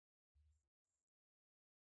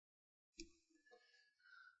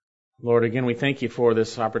Lord, again, we thank you for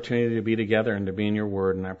this opportunity to be together and to be in your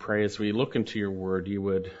word. And I pray as we look into your word, you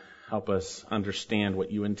would help us understand what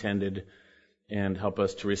you intended and help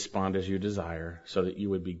us to respond as you desire so that you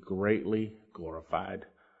would be greatly glorified.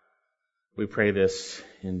 We pray this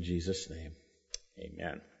in Jesus' name.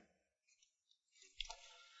 Amen.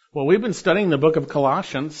 Well, we've been studying the book of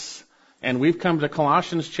Colossians, and we've come to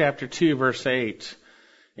Colossians chapter 2, verse 8.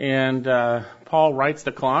 And Paul writes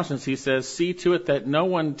to Colossians, he says, see to it that no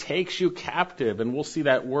one takes you captive. And we'll see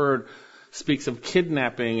that word speaks of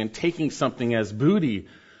kidnapping and taking something as booty,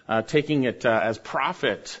 taking it as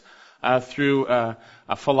profit through a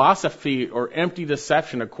philosophy or empty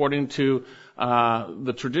deception according to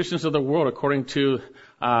the traditions of the world, according to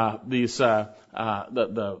the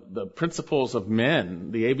principles of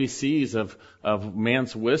men, the ABCs of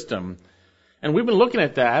man's wisdom. And we've been looking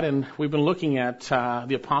at that, and we've been looking at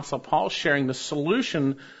the Apostle Paul sharing the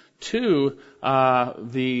solution to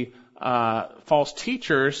the false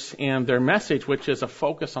teachers and their message, which is a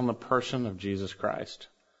focus on the person of Jesus Christ.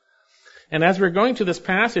 And as we're going to this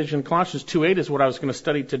passage in Colossians 2:8 is what I was going to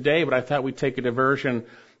study today, but I thought we'd take a diversion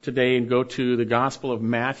today and go to the Gospel of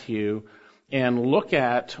Matthew and look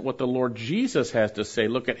at what the Lord Jesus has to say,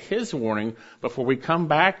 look at his warning before we come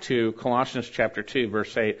back to Colossians chapter 2,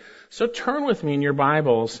 verse 8. So turn with me in your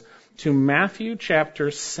Bibles to Matthew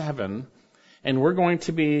chapter 7, and we're going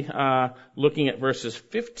to be looking at verses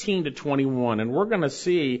 15 to 21, and we're going to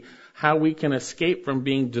see how we can escape from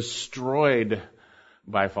being destroyed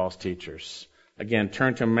by false teachers. Again,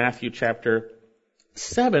 turn to Matthew chapter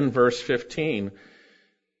 7, verse 15.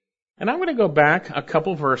 And I'm going to go back a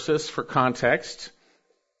couple verses for context.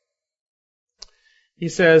 He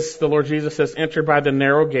says, the Lord Jesus says, enter by the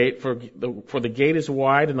narrow gate, for the gate is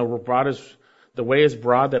wide and the way is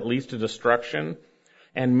broad that leads to destruction,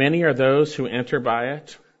 and many are those who enter by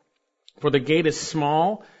it. For the gate is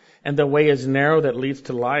small and the way is narrow that leads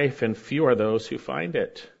to life, and few are those who find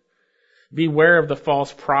it. Beware of the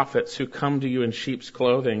false prophets who come to you in sheep's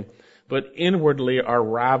clothing, but inwardly are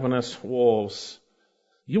ravenous wolves.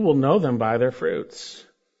 You will know them by their fruits.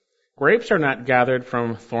 Grapes are not gathered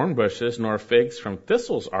from thorn bushes, nor figs from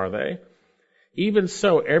thistles, are they? Even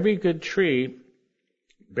so, every good tree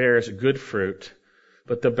bears good fruit,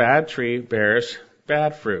 but the bad tree bears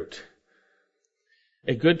bad fruit.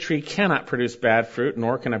 A good tree cannot produce bad fruit,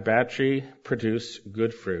 nor can a bad tree produce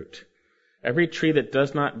good fruit. Every tree that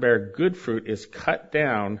does not bear good fruit is cut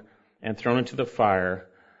down and thrown into the fire.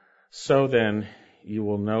 So then, you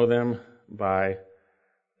will know them by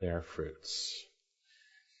their fruits.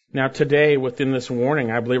 Now today, within this warning,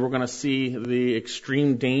 I believe we're going to see the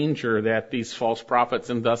extreme danger that these false prophets,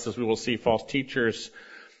 and thus as we will see false teachers,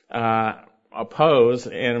 oppose.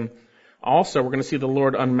 And also we're going to see the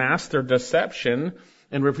Lord unmask their deception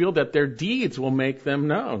and reveal that their deeds will make them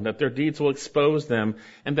known, that their deeds will expose them,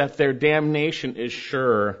 and that their damnation is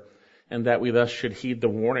sure, and that we thus should heed the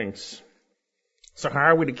warnings. So how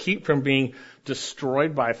are we to keep from being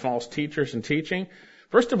destroyed by false teachers and teaching?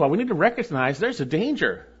 First of all, we need to recognize there's a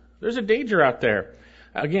danger. There's a danger out there.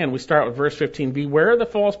 Again, we start with verse 15. Beware of the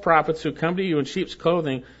false prophets who come to you in sheep's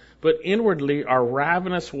clothing, but inwardly are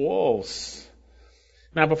ravenous wolves.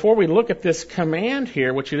 Now, before we look at this command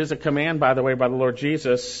here, which it is a command, by the way, by the Lord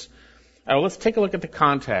Jesus, let's take a look at the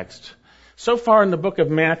context. So far in the book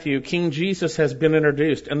of Matthew, King Jesus has been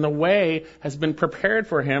introduced, and the way has been prepared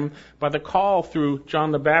for him by the call through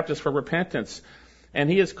John the Baptist for repentance. And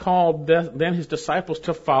he has called then his disciples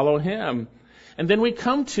to follow him. And then we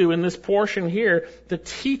come to, in this portion here, the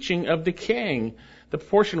teaching of the King, the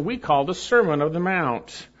portion we call the Sermon of the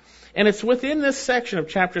Mount. And it's within this section of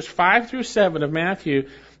chapters 5 through 7 of Matthew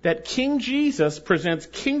that King Jesus presents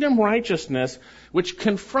kingdom righteousness, which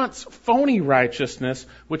confronts phony righteousness,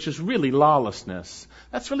 which is really lawlessness.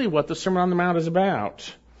 That's really what the Sermon on the Mount is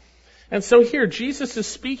about. And so here, Jesus is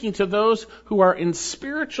speaking to those who are in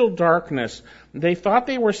spiritual darkness. They thought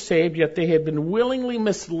they were saved, yet they had been willingly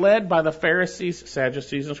misled by the Pharisees,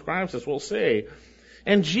 Sadducees, and scribes, as we'll see.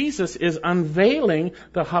 And Jesus is unveiling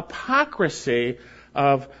the hypocrisy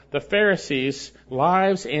of the Pharisees'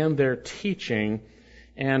 lives and their teaching,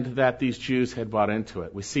 and that these Jews had bought into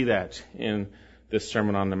it. We see that in this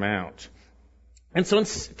Sermon on the Mount. And so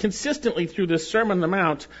consistently through this Sermon on the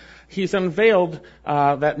Mount, he's unveiled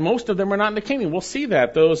that most of them are not in the kingdom. We'll see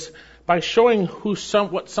that by showing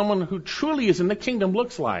what someone who truly is in the kingdom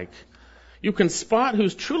looks like. You can spot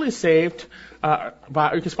who's truly saved, you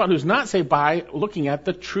can spot who's not saved by looking at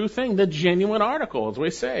the true thing, the genuine article, as we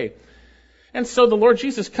say. And so the Lord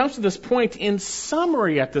Jesus comes to this point in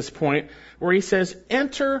summary at this point where he says,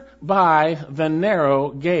 enter by the narrow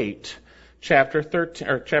gate. Chapter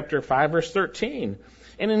 5, verse 13.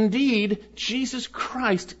 And indeed, Jesus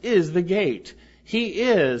Christ is the gate. He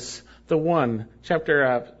is the one.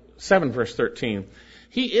 Chapter 7, verse 13.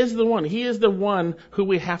 He is the one. He is the one who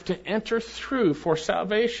we have to enter through for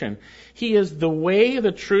salvation. He is the way,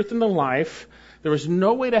 the truth, and the life. There is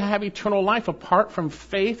no way to have eternal life apart from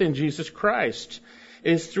faith in Jesus Christ.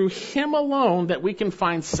 It is through Him alone that we can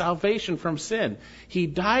find salvation from sin. He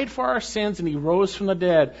died for our sins and He rose from the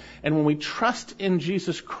dead. And when we trust in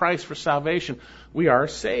Jesus Christ for salvation, we are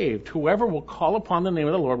saved. Whoever will call upon the name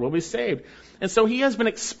of the Lord will be saved. And so He has been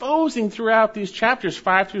exposing throughout these chapters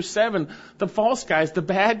 5 through 7 the false guys, the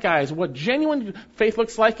bad guys, what genuine faith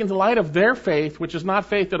looks like in the light of their faith, which is not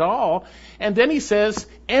faith at all. And then He says,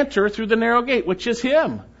 enter through the narrow gate, which is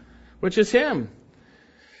Him.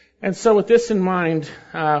 And so with this in mind,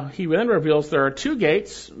 He then reveals there are two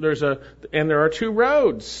gates, and there are two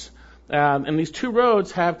roads. And these two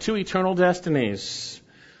roads have two eternal destinies.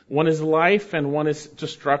 One is life and one is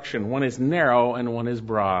destruction. One is narrow and one is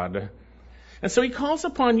broad. And so He calls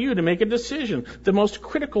upon you to make a decision, the most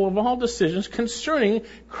critical of all decisions concerning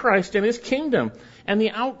Christ and His kingdom. And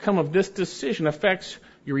the outcome of this decision affects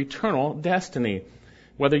your eternal destiny.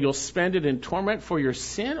 Whether you'll spend it in torment for your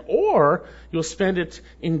sin or you'll spend it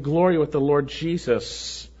in glory with the Lord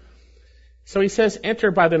Jesus. So He says,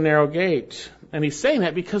 enter by the narrow gate. And He's saying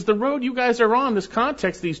that because the road you guys are on, this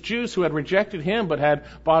context, these Jews who had rejected Him but had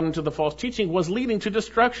bought into the false teaching, was leading to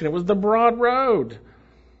destruction. It was the broad road.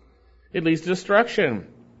 It leads to destruction.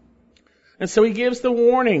 And so He gives the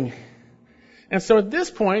warning. And so at this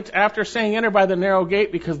point, after saying enter by the narrow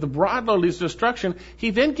gate because the broad road leads to destruction,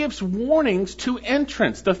 He then gives warnings to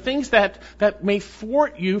entrance, the things that may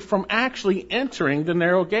thwart you from actually entering the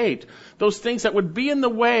narrow gate. Those things that would be in the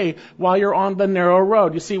way while you're on the narrow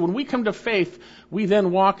road. You see, when we come to faith, we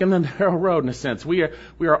then walk in the narrow road in a sense. We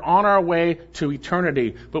are on our way to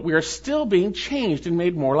eternity, but we are still being changed and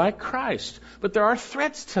made more like Christ. But there are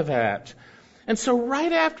threats to that. And so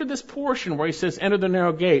right after this portion where He says enter the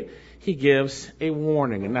narrow gate, He gives a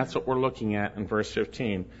warning, and that's what we're looking at in verse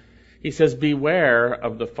 15. He says, beware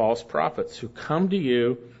of the false prophets who come to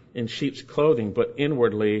you in sheep's clothing, but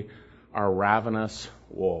inwardly are ravenous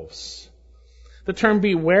wolves. The term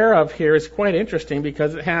beware of here is quite interesting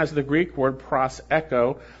because it has the Greek word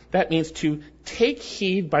prosecho. That means to take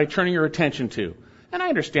heed by turning your attention to. And I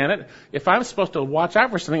understand it. If I'm supposed to watch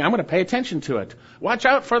out for something, I'm going to pay attention to it. Watch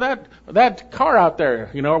out for that car out there,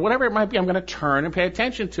 or whatever it might be. I'm going to turn and pay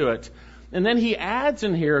attention to it. And then he adds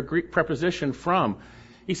in here a Greek preposition from.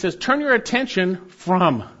 He says, turn your attention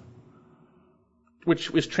from, which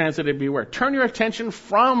is translated beware. Turn your attention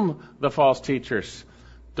from the false teachers,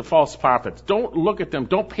 the false prophets. Don't look at them.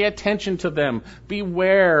 Don't pay attention to them.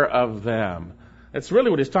 Beware of them. That's really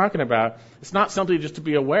what he's talking about. It's not something just to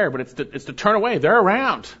be aware, but it's to turn away. They're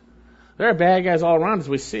around. There are bad guys all around, as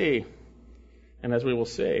we see, and as we will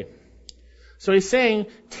see. So he's saying,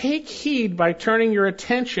 take heed by turning your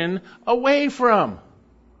attention away from.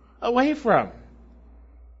 Away from.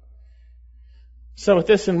 So with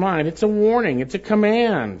this in mind, it's a warning. It's a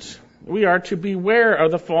command. We are to beware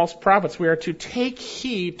of the false prophets. We are to take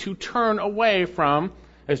heed to turn away from,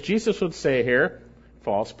 as Jesus would say here,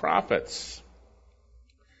 false prophets.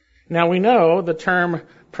 Now we know the term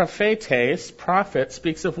prophetes, prophet,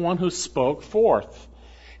 speaks of one who spoke forth.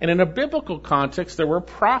 And in a biblical context, there were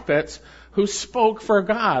prophets who spoke for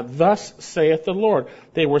God. Thus saith the Lord.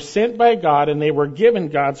 They were sent by God and they were given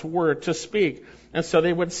God's word to speak. And so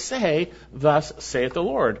they would say, thus saith the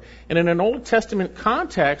Lord. And in an Old Testament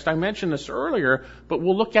context, I mentioned this earlier, but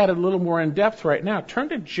we'll look at it a little more in depth right now. Turn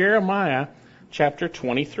to Jeremiah chapter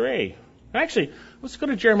 23. Actually, let's go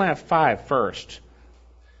to Jeremiah 5 first.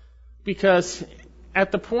 Because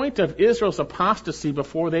at the point of Israel's apostasy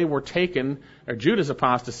before they were taken, or Judah's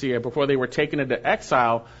apostasy before they were taken into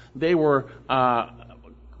exile, they were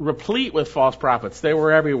replete with false prophets. They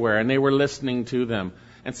were everywhere, and they were listening to them.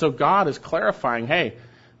 And so God is clarifying, hey,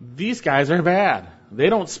 these guys are bad. They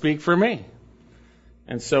don't speak for me.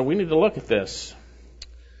 And so we need to look at this.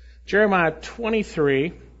 Jeremiah 23,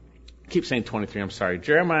 I keep saying 23, I'm sorry.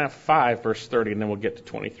 Jeremiah 5, verse 30, and then we'll get to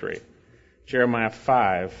 23. Jeremiah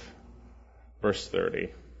 5, verse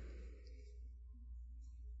 30.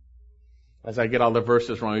 As I get all the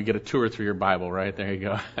verses wrong, you get a tour through your Bible, right? There you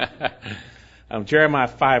go. Jeremiah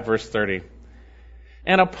 5, verse 30.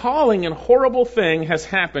 An appalling and horrible thing has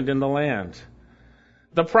happened in the land.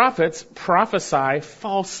 The prophets prophesy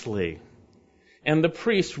falsely, and the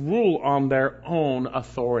priests rule on their own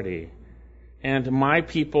authority. And my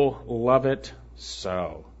people love it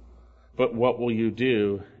so. But what will you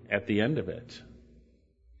do at the end of it?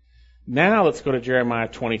 Now let's go to Jeremiah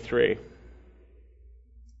 23.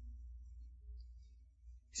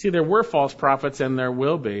 See, there were false prophets and there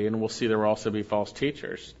will be, and we'll see there will also be false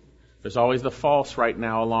teachers. There's always the false right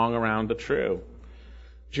now along around the true.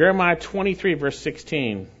 Jeremiah 23, verse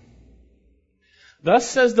 16. Thus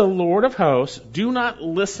says the Lord of hosts, do not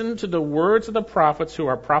listen to the words of the prophets who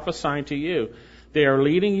are prophesying to you. They are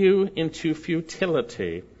leading you into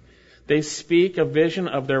futility. They speak a vision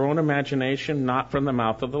of their own imagination, not from the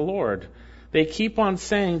mouth of the Lord. They keep on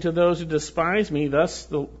saying to those who despise me, thus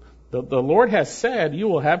the Lord has said, you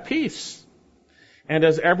will have peace. And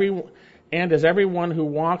as everyone who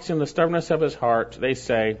walks in the stubbornness of his heart, they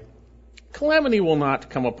say, calamity will not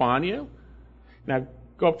come upon you. Now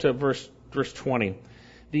go up to verse 20.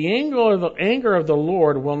 The anger of the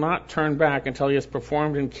Lord will not turn back until he has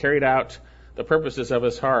performed and carried out the purposes of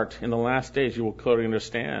his heart. In the last days you will clearly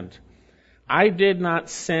understand. I did not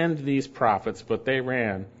send these prophets, but they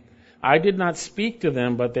ran. I did not speak to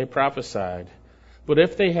them, but they prophesied. But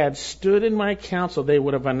if they had stood in my counsel, they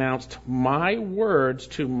would have announced my words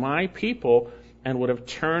to my people and would have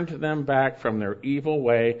turned them back from their evil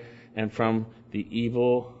way and from the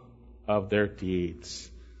evil of their deeds.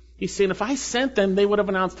 He's saying, if I sent them, they would have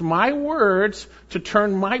announced my words to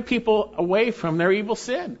turn my people away from their evil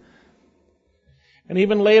sin. And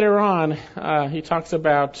even later on, he talks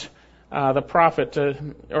about the prophet,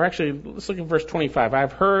 or actually, let's look at verse 25.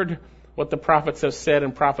 I've heard what the prophets have said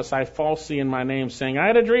and prophesied falsely in my name, saying, I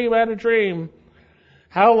had a dream.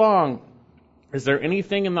 How long? Is there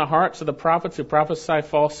anything in the hearts of the prophets who prophesy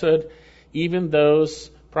falsehood, even those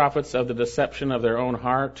prophets of the deception of their own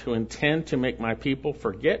heart, who intend to make my people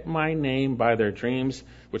forget my name by their dreams,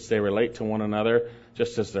 which they relate to one another,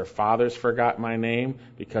 just as their fathers forgot my name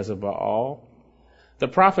because of Baal? The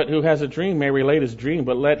prophet who has a dream may relate his dream,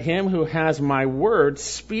 but let him who has my word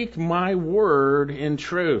speak my word in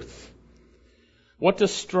truth. What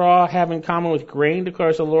does straw have in common with grain,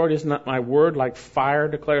 declares the Lord? Is not my word like fire,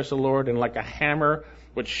 declares the Lord, and like a hammer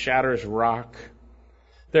which shatters rock?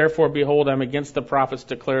 Therefore, behold, I'm against the prophets,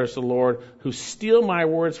 declares the Lord, who steal my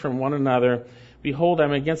words from one another. Behold,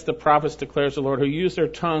 I'm against the prophets, declares the Lord, who use their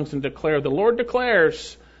tongues and declare, the Lord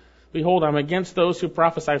declares. Behold, I'm against those who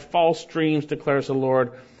prophesy false dreams, declares the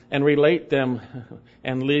Lord, and relate them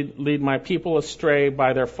and lead my people astray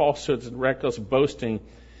by their falsehoods and reckless boasting.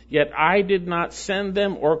 Yet I did not send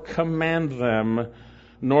them or command them,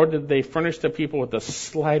 nor did they furnish the people with the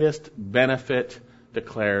slightest benefit,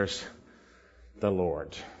 declares the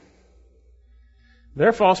Lord.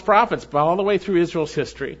 They're false prophets all the way through Israel's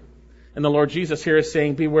history. And the Lord Jesus here is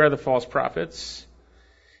saying, beware the false prophets.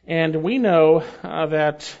 And we know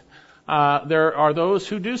that there are those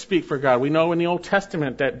who do speak for God. We know in the Old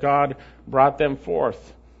Testament that God brought them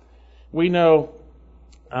forth. We know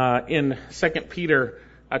in 2 Peter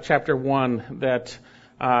chapter 1 that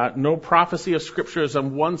no prophecy of Scripture is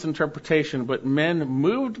on one's interpretation, but men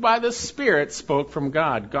moved by the Spirit spoke from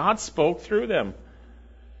God. God spoke through them.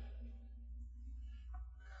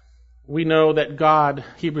 We know that God,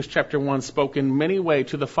 Hebrews chapter 1, spoke in many ways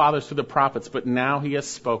to the fathers through the prophets, but now he has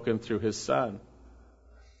spoken through his Son.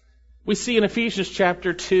 We see in Ephesians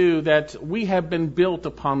chapter 2 that we have been built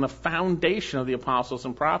upon the foundation of the apostles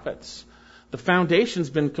and prophets. The foundation's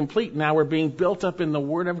been complete. Now we're being built up in the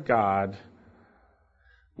Word of God.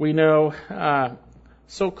 We know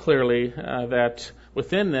so clearly that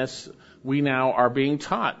within this, we now are being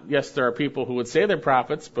taught. Yes, there are people who would say they're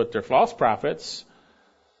prophets, but they're false prophets.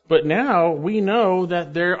 But now we know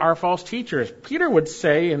that there are false teachers. Peter would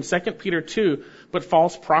say in 2 Peter 2, but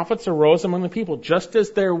false prophets arose among the people, just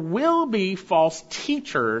as there will be false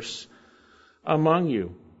teachers among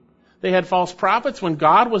you. They had false prophets. When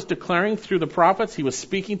God was declaring through the prophets, he was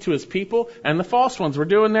speaking to his people, and the false ones were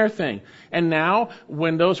doing their thing. And now,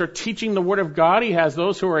 when those are teaching the Word of God, he has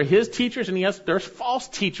those who are his teachers, and there's false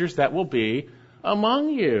teachers that will be among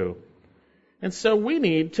you. And so we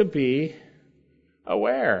need to be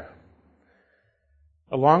aware.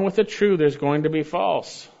 Along with the true, there's going to be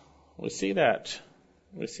false. We see that.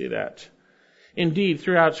 Indeed,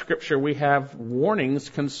 throughout Scripture, we have warnings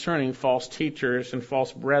concerning false teachers and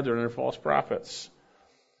false brethren and false prophets.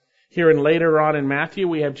 Here and later on in Matthew,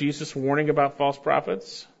 we have Jesus warning about false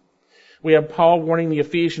prophets. We have Paul warning the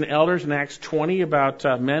Ephesian elders in Acts 20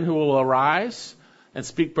 about men who will arise and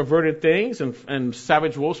speak perverted things, and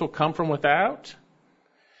savage wolves will come from without.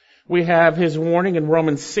 We have his warning in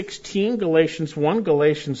Romans 16, Galatians 1,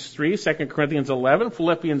 Galatians 3, 2 Corinthians 11,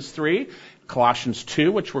 Philippians 3, Colossians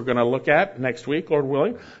 2, which we're going to look at next week, Lord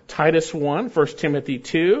willing, Titus 1, 1 Timothy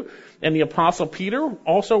 2, and the Apostle Peter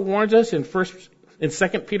also warns us in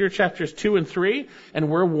 2 Peter chapters 2 and 3, and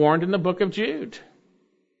we're warned in the book of Jude.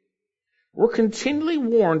 We're continually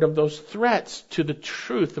warned of those threats to the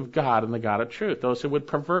truth of God and the God of truth, those who would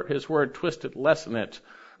pervert his word, twist it, lessen it,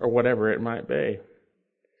 or whatever it might be.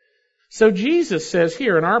 So Jesus says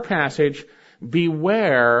here in our passage,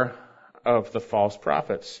 beware of the false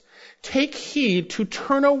prophets. Take heed to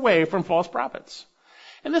turn away from false prophets.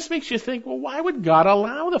 And this makes you think, well, why would God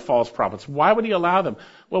allow the false prophets? Why would he allow them?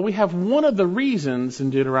 Well, we have one of the reasons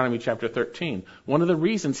in Deuteronomy chapter 13. One of the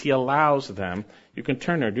reasons he allows them. You can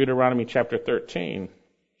turn there, Deuteronomy chapter 13.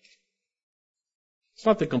 It's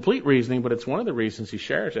not the complete reasoning, but it's one of the reasons he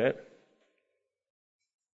shares it.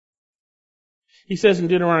 He says in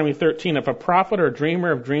Deuteronomy 13, if a prophet or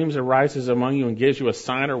dreamer of dreams arises among you and gives you a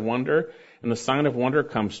sign or wonder, and the sign of wonder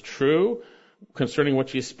comes true, concerning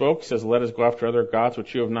what you spoke, says, let us go after other gods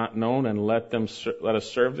which you have not known, and let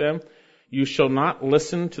us serve them. You shall not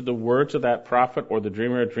listen to the words of that prophet or the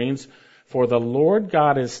dreamer of dreams, for the Lord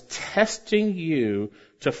God is testing you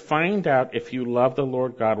to find out if you love the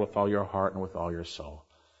Lord God with all your heart and with all your soul.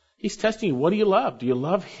 He's testing you. What do you love? Do you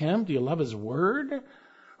love him? Do you love his word?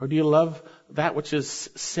 Or do you love that which is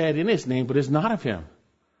said in his name but is not of him?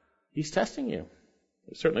 He's testing you.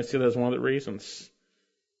 We certainly see that as one of the reasons.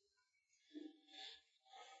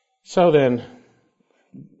 So then,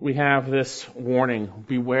 we have this warning,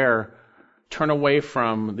 beware, turn away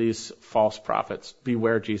from these false prophets.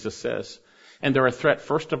 Beware, Jesus says. And they're a threat,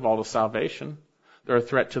 first of all, to salvation. They're a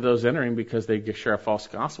threat to those entering because they share a false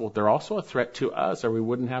gospel. They're also a threat to us, or we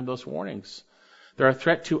wouldn't have those warnings. They're a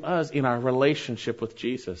threat to us in our relationship with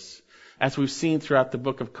Jesus. As we've seen throughout the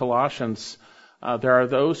book of Colossians, there are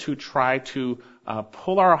those who try to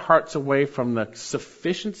pull our hearts away from the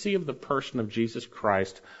sufficiency of the person of Jesus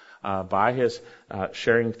Christ by his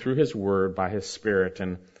sharing through his word, by his Spirit.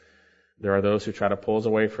 And there are those who try to pull us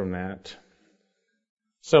away from that.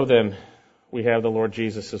 So then, we have the Lord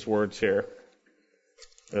Jesus' words here.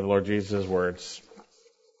 We have the Lord Jesus' words.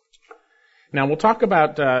 Now, we'll talk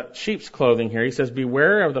about sheep's clothing here. He says,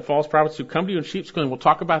 beware of the false prophets who come to you in sheep's clothing. We'll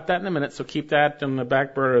talk about that in a minute, so keep that in the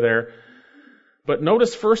back burner there. But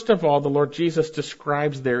notice, first of all, the Lord Jesus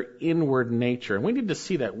describes their inward nature. And we need to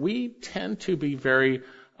see that. We tend to be very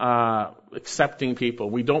accepting people.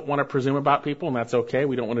 We don't want to presume about people, and that's okay.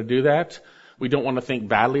 We don't want to do that. We don't want to think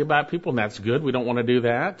badly about people, and that's good. We don't want to do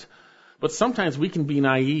that. But sometimes we can be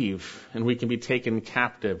naive, and we can be taken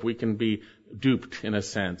captive. We can be duped, in a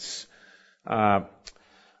sense.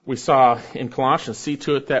 We saw in Colossians, see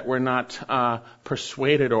to it that we're not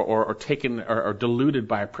persuaded or taken or deluded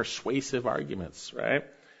by persuasive arguments, right?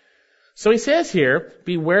 So he says here,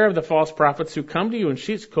 beware of the false prophets who come to you in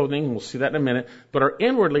sheep's clothing, and we'll see that in a minute, but are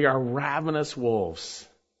inwardly are ravenous wolves.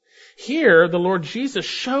 Here, the Lord Jesus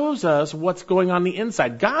shows us what's going on the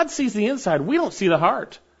inside. God sees the inside. We don't see the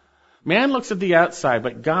heart. Man looks at the outside,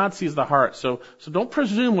 but God sees the heart. So don't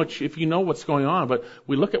presume if you know what's going on, but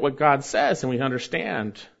we look at what God says and we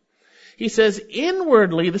understand. He says,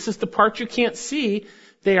 inwardly, this is the part you can't see,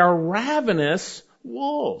 they are ravenous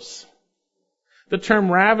wolves. The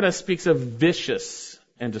term ravenous speaks of vicious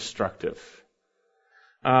and destructive.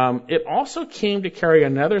 It also came to carry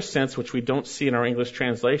another sense, which we don't see in our English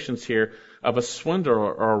translations here, of a swindler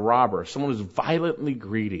or a robber, someone who's violently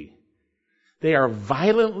greedy. They are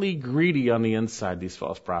violently greedy on the inside, these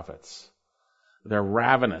false prophets. They're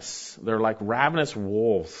ravenous. They're like ravenous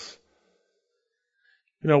wolves.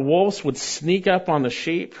 You know, wolves would sneak up on the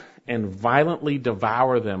sheep and violently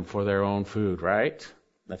devour them for their own food, right?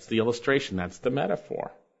 That's the illustration. That's the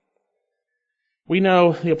metaphor. We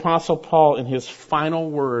know the Apostle Paul, in his final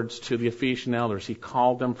words to the Ephesian elders, he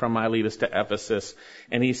called them from Miletus to Ephesus,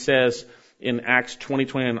 and he says in Acts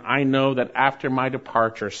 20:29, I know that after my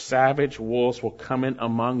departure, savage wolves will come in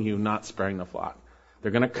among you, not sparing the flock.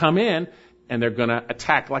 They're going to come in, and they're going to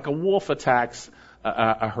attack like a wolf attacks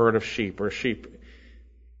a herd of sheep or sheep.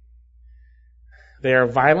 They are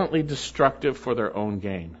violently destructive for their own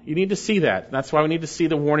gain. You need to see that. That's why we need to see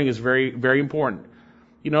the warning is very, very important.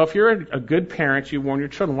 You know, if you're a good parent, you warn your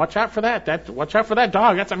children, watch out for that. Watch out for that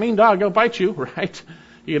dog. That's a mean dog. He'll bite you, right?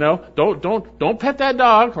 You know, don't pet that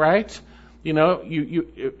dog, right? You know,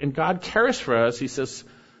 and God cares for us. He says,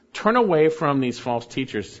 turn away from these false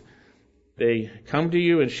teachers. They come to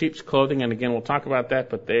you in sheep's clothing, and again, we'll talk about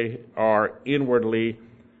that, but they are inwardly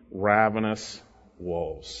ravenous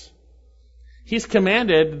wolves. He's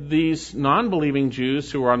commanded these non-believing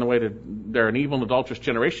Jews who are on the way to, they're an evil and adulterous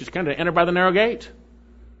generation, he's commanded to enter by the narrow gate.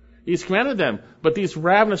 He's commanded them. But these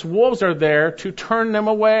ravenous wolves are there to turn them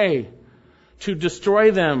away, to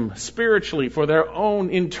destroy them spiritually for their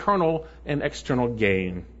own internal and external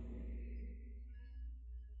gain.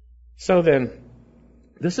 So then,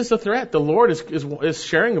 this is a threat. The Lord is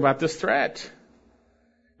sharing about this threat.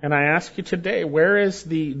 And I ask you today, where is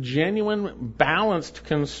the genuine, balanced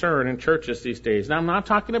concern in churches these days? Now, I'm not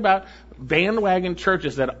talking about bandwagon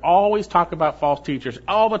churches that always talk about false teachers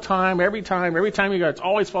all the time, every time you go, it's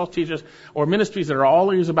always false teachers, or ministries that are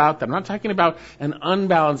always about them. I'm not talking about an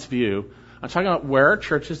unbalanced view. I'm talking about where are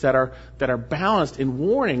churches that are balanced in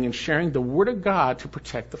warning and sharing the Word of God to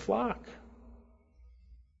protect the flock.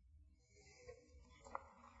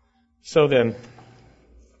 So then,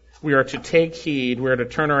 we are to take heed. We are to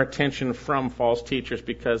turn our attention from false teachers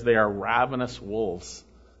because they are ravenous wolves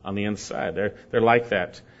on the inside. They're like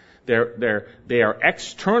that. They are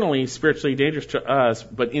externally spiritually dangerous to us,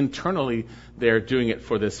 but internally they're doing it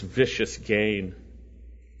for this vicious gain.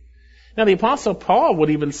 Now the Apostle Paul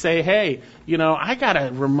would even say, hey, I got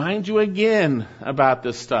to remind you again about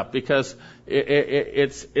this stuff because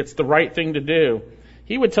it's the right thing to do.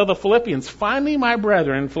 He would tell the Philippians, finally, my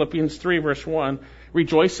brethren, Philippians 3 verse 1,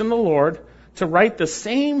 rejoice in the Lord. To write the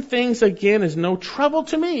same things again is no trouble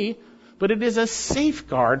to me, but it is a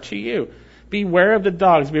safeguard to you. Beware of the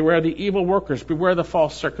dogs, beware of the evil workers, beware of the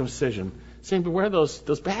false circumcision. Saying beware of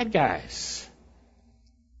those bad guys.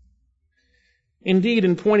 Indeed,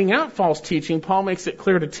 in pointing out false teaching, Paul makes it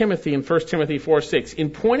clear to Timothy in 1 Timothy 4:6. In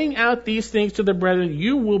pointing out these things to the brethren,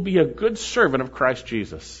 you will be a good servant of Christ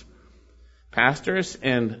Jesus. Pastors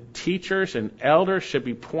and teachers and elders should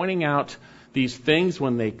be pointing out these things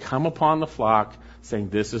when they come upon the flock, saying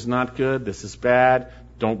this is not good, this is bad,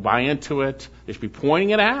 don't buy into it. They should be pointing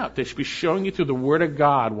it out. They should be showing you through the Word of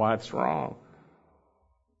God why it's wrong.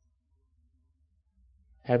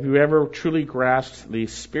 Have you ever truly grasped the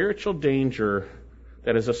spiritual danger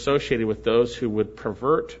that is associated with those who would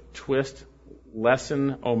pervert, twist,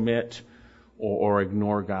 lessen, omit, or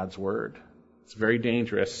ignore God's Word? It's very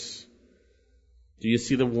dangerous. Do you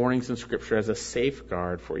see the warnings in Scripture as a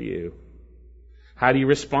safeguard for you? How do you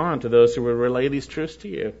respond to those who will relay these truths to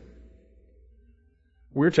you?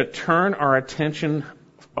 We're to turn our attention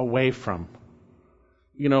away from.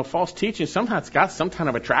 False teaching somehow it's got some kind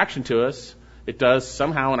of attraction to us. It does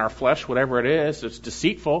somehow in our flesh, whatever it is. It's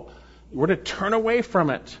deceitful. We're to turn away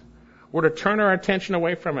from it. We're to turn our attention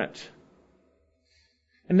away from it.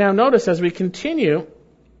 And now notice as we continue,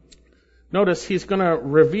 he's going to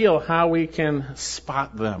reveal how we can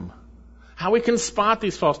spot them. How we can spot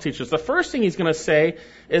these false teachers. The first thing he's going to say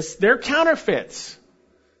is they're counterfeits.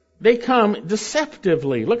 They come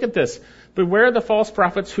deceptively. Look at this. Beware the false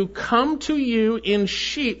prophets who come to you in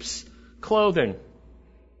sheep's clothing.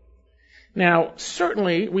 Now,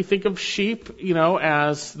 certainly we think of sheep,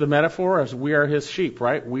 as the metaphor, as we are his sheep,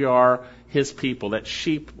 right? We are his people. That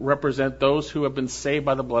sheep represent those who have been saved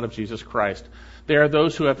by the blood of Jesus Christ. They are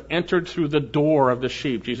those who have entered through the door of the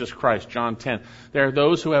sheep, Jesus Christ, John 10. They are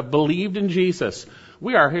those who have believed in Jesus.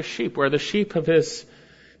 We are his sheep. We're the sheep of his.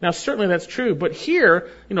 Now, certainly that's true. But here,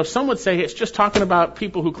 some would say it's just talking about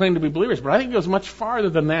people who claim to be believers. But I think it goes much farther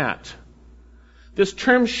than that. This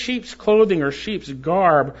term sheep's clothing or sheep's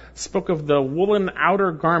garb spoke of the woolen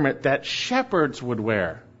outer garment that shepherds would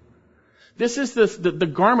wear. This is the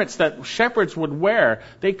garments that shepherds would wear.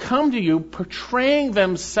 They come to you portraying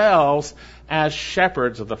themselves as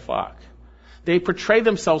shepherds of the flock. They portray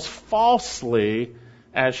themselves falsely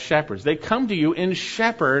as shepherds. They come to you in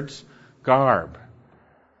shepherd's garb.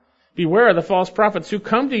 Beware of the false prophets who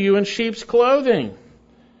come to you in sheep's clothing.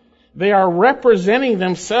 They are representing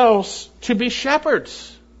themselves to be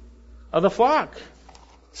shepherds of the flock,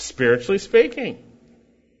 spiritually speaking.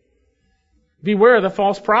 Beware of the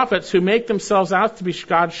false prophets who make themselves out to be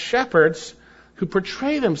God's shepherds, who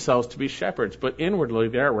portray themselves to be shepherds, but inwardly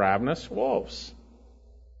they are ravenous wolves.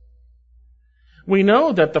 We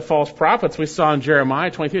know that the false prophets we saw in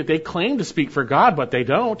Jeremiah 23, they claim to speak for God, but they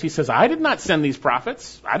don't. He says, I did not send these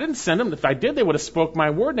prophets. I didn't send them. If I did, they would have spoke my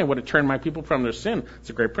word and they would have turned my people from their sin. It's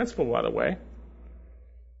a great principle, by the way.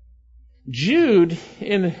 Jude,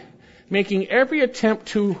 in making every attempt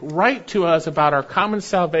to write to us about our common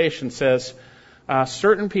salvation, says,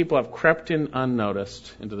 certain people have crept in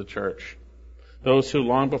unnoticed into the church. Those who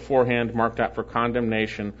long beforehand marked out for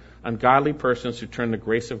condemnation, ungodly persons who turn the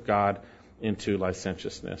grace of God into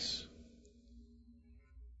licentiousness.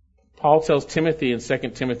 Paul tells Timothy in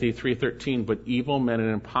 2 Timothy 3:13, but evil men and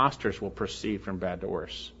impostors will proceed from bad to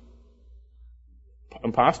worse.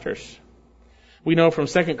 Impostors. We know from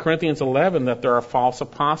 2 Corinthians 11 that there are false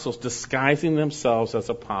apostles disguising themselves as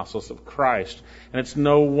apostles of Christ. And it's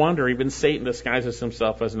no wonder even Satan disguises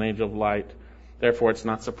himself as an angel of light. Therefore, it's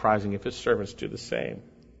not surprising if his servants do the same.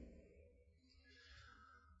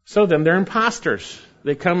 So then, they're impostors.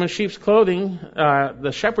 They come in sheep's clothing,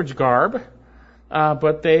 the shepherd's garb,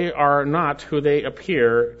 but they are not who they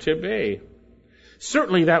appear to be.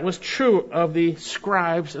 Certainly that was true of the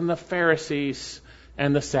scribes and the Pharisees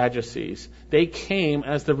and the Sadducees. They came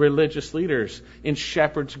as the religious leaders in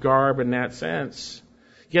shepherd's garb in that sense.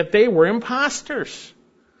 Yet they were imposters.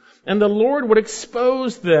 And the Lord would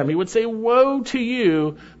expose them. He would say, woe to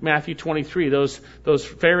you, Matthew 23, those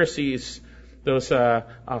Pharisees, those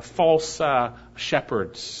false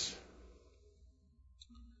shepherds.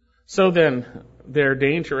 So then, they're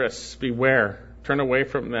dangerous. Beware. Turn away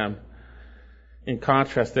from them. In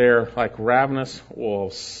contrast, they're like ravenous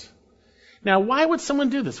wolves. Now, why would someone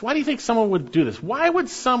do this? Why do you think someone would do this? Why would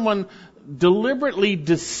someone deliberately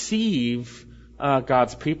deceive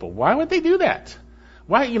God's people? Why would they do that?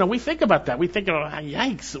 Why, we think about that. We think,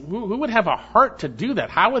 yikes, who would have a heart to do that?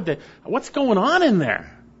 How would they, what's going on in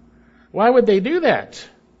there? Why would they do that?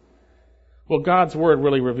 Well, God's Word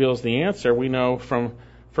really reveals the answer. We know from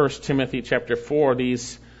 1 Timothy chapter 4,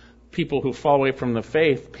 these people who fall away from the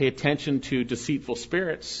faith pay attention to deceitful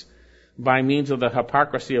spirits by means of the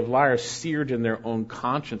hypocrisy of liars seared in their own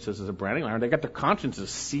consciences as a branding iron. They got their consciences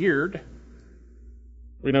seared.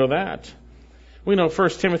 We know that. We know 1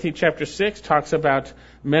 Timothy chapter 6 talks about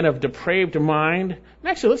men of depraved mind. And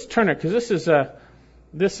actually, let's turn it, because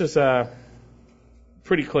this is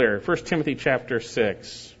pretty clear. 1 Timothy chapter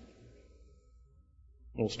 6.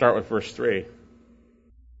 We'll start with verse 3.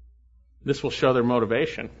 This will show their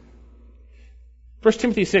motivation. 1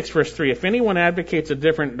 Timothy 6, verse 3. If anyone advocates a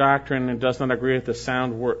different doctrine and does not agree with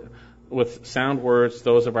sound words,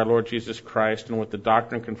 those of our Lord Jesus Christ, and with the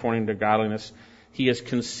doctrine conforming to godliness, he is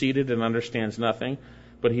conceited and understands nothing,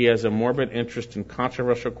 but he has a morbid interest in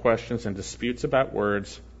controversial questions and disputes about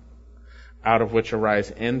words, out of which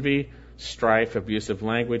arise envy, strife, abusive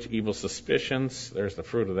language, evil suspicions, there's the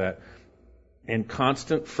fruit of that, and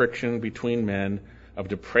constant friction between men of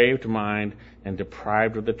depraved mind and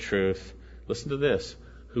deprived of the truth. Listen to this,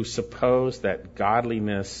 who suppose that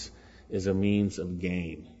godliness is a means of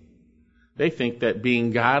gain. They think that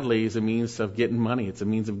being godly is a means of getting money. It's a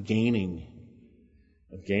means of gaining.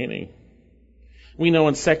 We know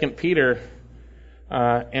in 2 Peter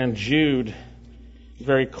and Jude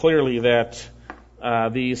very clearly that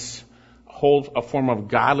these hold a form of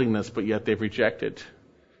godliness, but yet they've rejected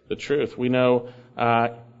the truth. We know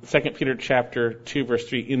 2 Peter chapter 2, verse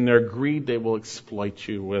 3, in their greed they will exploit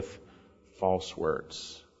you with false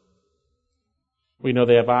words. We know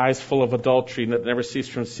they have eyes full of adultery that never cease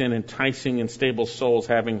from sin, enticing unstable souls,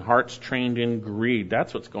 having hearts trained in greed.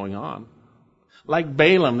 That's what's going on. Like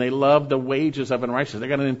Balaam, they love the wages of unrighteousness. They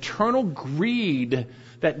got an internal greed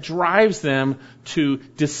that drives them to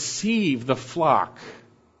deceive the flock.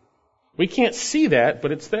 We can't see that,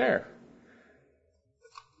 but it's there.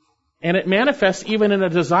 And it manifests even in a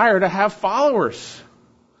desire to have followers,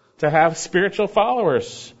 to have spiritual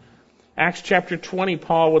followers. Acts chapter 20,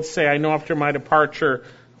 Paul would say, I know after my departure,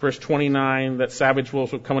 verse 29, that savage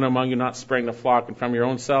wolves will come in among you, not sparing the flock, and from your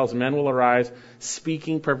own selves men will arise,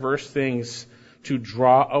 speaking perverse things to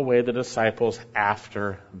draw away the disciples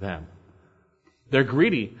after them. They're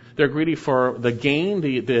greedy. They're greedy for the gain,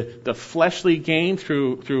 the fleshly gain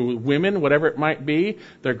through women, whatever it might be.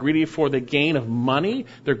 They're greedy for the gain of money.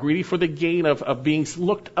 They're greedy for the gain of being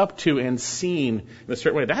looked up to and seen in a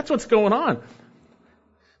certain way. That's what's going on.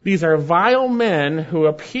 These are vile men who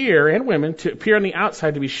appear, and women, to appear on the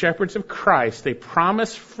outside to be shepherds of Christ. They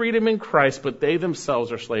promise freedom in Christ, but they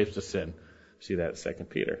themselves are slaves to sin. See that in 2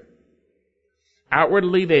 Peter.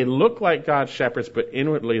 Outwardly, they look like God's shepherds, but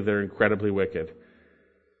inwardly, they're incredibly wicked.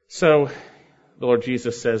 So, the Lord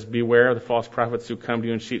Jesus says, beware of the false prophets who come to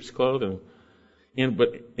you in sheep's clothing, but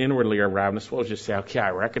inwardly are ravenous wolves. Just say, okay, I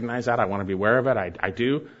recognize that. I want to be aware of it. I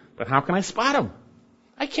do. But how can I spot them?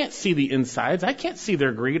 I can't see the insides. I can't see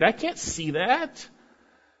their greed. I can't see that.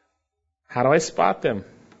 How do I spot them?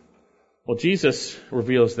 Well, Jesus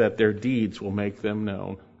reveals that their deeds will make them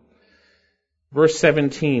known. Verse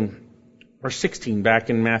 17. Or 16, back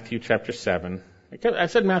in Matthew chapter 7. I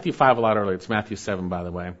said Matthew 5 a lot earlier. It's Matthew 7, by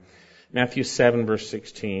the way. Matthew 7, verse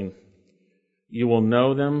 16. You will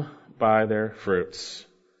know them by their fruits.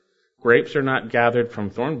 Grapes are not gathered from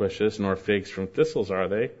thorn bushes, nor figs from thistles, are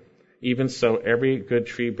they? Even so, every good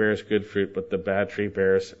tree bears good fruit, but the bad tree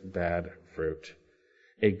bears bad fruit.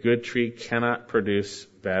 A good tree cannot produce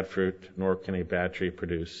bad fruit, nor can a bad tree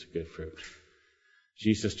produce good fruit.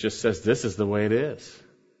 Jesus just says this is the way it is.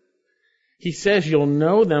 He says you'll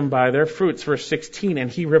know them by their fruits, verse 16, and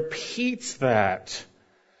he repeats that.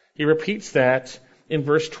 He repeats that in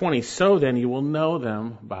verse 20. So then you will know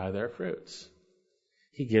them by their fruits.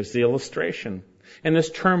 He gives the illustration. And this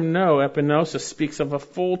term know, epinosis, speaks of a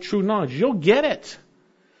full true knowledge. You'll get it.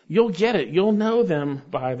 You'll get it. You'll know them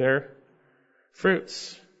by their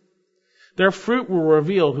fruits. Their fruit will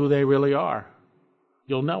reveal who they really are.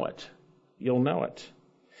 You'll know it. You'll know it.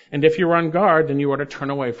 And if you're on guard, then you are to turn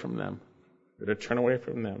away from them. You're to turn away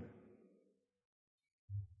from them.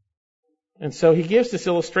 And so he gives this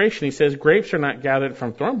illustration. He says, grapes are not gathered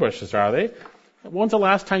from thorn bushes, are they? When's the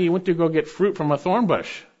last time you went to go get fruit from a thorn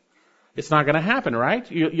bush? It's not going to happen, right?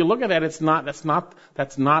 You look at that,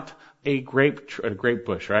 that's not a grape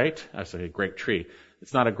bush, right? I say a grape tree.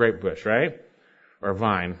 It's not a grape bush, right? Or a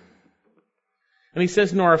vine. And he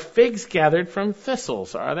says, nor are figs gathered from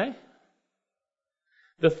thistles, are they?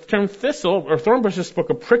 The term thistle, or thorn bushes, spoke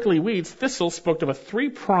of prickly weeds. Thistle spoke of a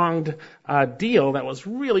three-pronged deal that was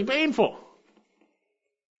really painful.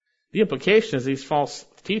 The implication is these false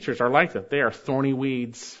teachers are like that. They are thorny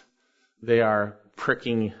weeds. They are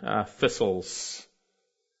pricking thistles.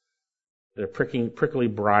 They're prickly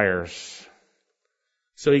briars.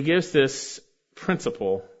 So he gives this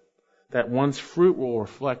principle that one's fruit will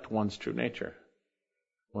reflect one's true nature.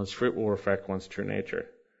 One's fruit will reflect one's true nature.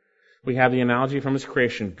 We have the analogy from his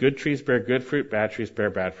creation. Good trees bear good fruit, bad trees bear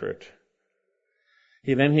bad fruit.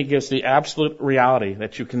 He gives the absolute reality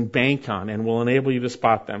that you can bank on and will enable you to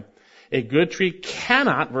spot them. A good tree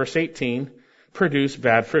cannot, verse 18, produce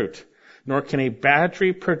bad fruit, nor can a bad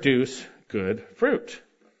tree produce good fruit.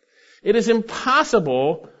 It is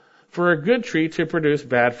impossible for a good tree to produce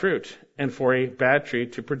bad fruit and for a bad tree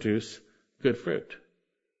to produce good fruit.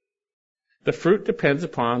 The fruit depends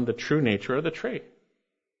upon the true nature of the tree.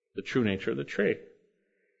 The true nature of the tree.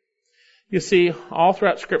 You see, all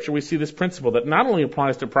throughout Scripture we see this principle that not only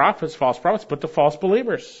applies to prophets, false prophets, but to false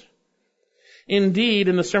believers. Indeed,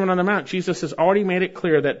 in the Sermon on the Mount, Jesus has already made it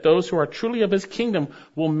clear that those who are truly of his kingdom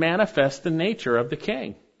will manifest the nature of the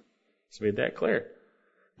king. He's made that clear.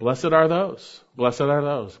 Blessed are those. Blessed are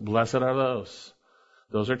those. Blessed are those.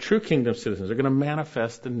 Those are true kingdom citizens. They're going to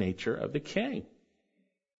manifest the nature of the king.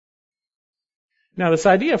 Now, this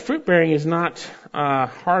idea of fruit bearing is not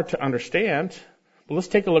hard to understand, but let's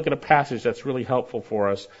take a look at a passage that's really helpful for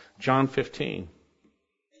us. John 15.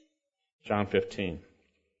 John 15.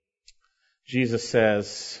 Jesus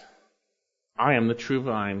says, I am the true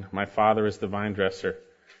vine. My Father is the vine dresser.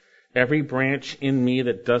 Every branch in me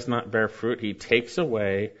that does not bear fruit, he takes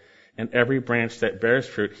away, and every branch that bears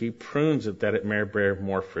fruit, he prunes it that it may bear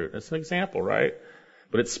more fruit. That's an example, right?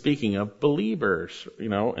 But it's speaking of believers,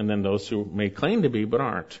 and then those who may claim to be but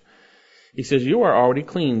aren't. He says, you are already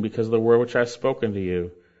clean because of the word which I have spoken to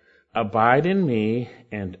you. Abide in me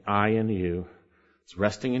and I in you. It's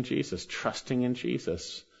resting in Jesus, trusting in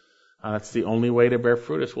Jesus. That's the only way to bear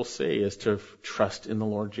fruit, as we'll see, is to trust in the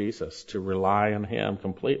Lord Jesus, to rely on him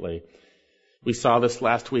completely. We saw this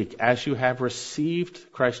last week. As you have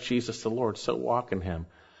received Christ Jesus the Lord, so walk in him.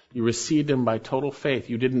 You received him by total faith.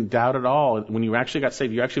 You didn't doubt at all. When you actually got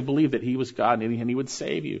saved, you actually believed that he was God and he would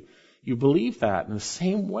save you. You believe that. In the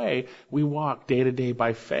same way, we walk day to day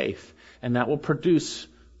by faith, and that will produce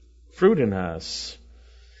fruit in us.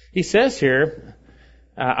 He says here,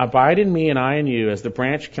 abide in me and I in you. As the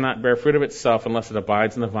branch cannot bear fruit of itself unless it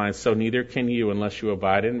abides in the vine, so neither can you unless you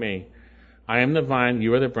abide in me. I am the vine,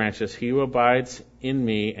 you are the branches. He who abides in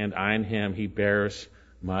me and I in him, he bears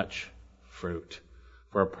much fruit.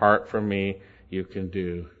 For apart from me, you can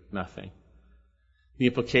do nothing. The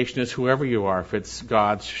implication is whoever you are, if it's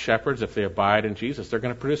God's shepherds, if they abide in Jesus, they're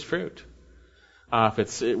going to produce fruit. If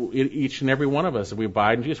it's each and every one of us, if we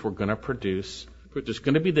abide in Jesus, we're going to produce fruit. There's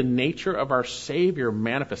going to be the nature of our Savior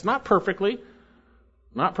manifest. Not perfectly.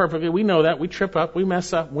 Not perfectly. We know that. We trip up. We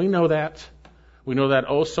mess up. We know that. We know that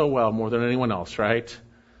oh so well, more than anyone else, right?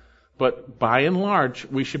 But by and large,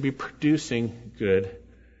 we should be producing good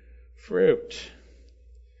fruit.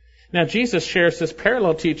 Now, Jesus shares this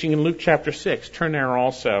parallel teaching in Luke chapter 6. Turn there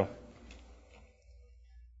also.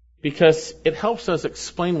 Because it helps us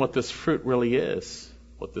explain what this fruit really is.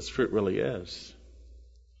 What this fruit really is.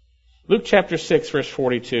 Luke chapter 6, verse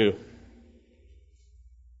 42.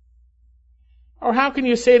 Or how can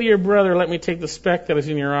you say to your brother, let me take the speck that is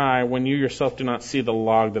in your eye, when you yourself do not see the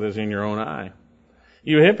log that is in your own eye?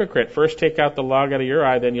 You hypocrite, first take out the log out of your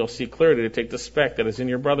eye, then you'll see clearly to take the speck that is in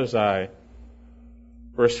your brother's eye.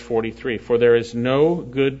 Verse 43, for there is no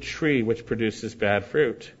good tree which produces bad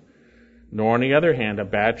fruit, nor on the other hand a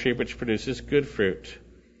bad tree which produces good fruit.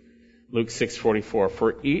 Luke 6:44,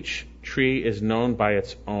 for each tree is known by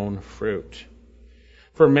its own fruit.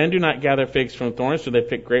 For men do not gather figs from thorns, do they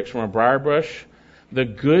pick grapes from a briar bush? The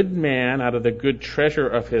good man out of the good treasure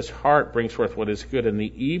of his heart brings forth what is good, and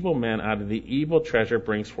the evil man out of the evil treasure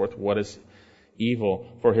brings forth what is evil,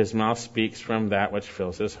 for his mouth speaks from that which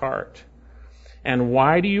fills his heart. And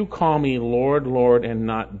why do you call me Lord, Lord, and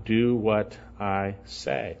not do what I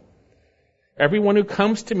say? Everyone who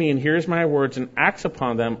comes to me and hears my words and acts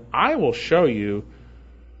upon them, I will show you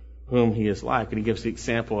whom he is like. And he gives the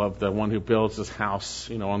example of the one who builds his house,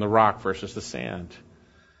 on the rock versus the sand.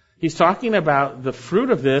 He's talking about the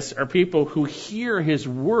fruit of this are people who hear his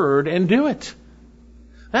word and do it.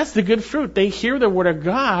 That's the good fruit. They hear the word of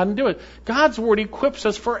God and do it. God's word equips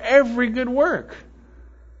us for every good work.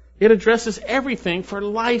 It addresses everything for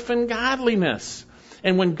life and godliness.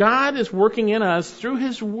 And when God is working in us through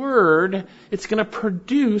his word, it's going to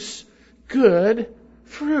produce good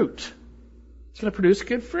fruit. It's going to produce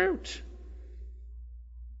good fruit.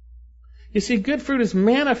 You see, good fruit is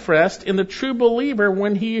manifest in the true believer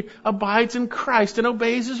when he abides in Christ and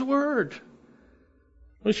obeys his word.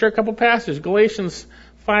 Let me share a couple passages. Galatians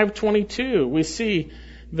 5:22. We see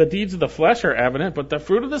the deeds of the flesh are evident, but the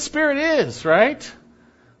fruit of the Spirit is, right?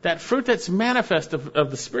 That fruit that's manifest of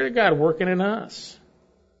the Spirit of God working in us.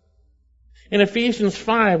 In Ephesians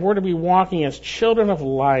 5, we're to be walking as children of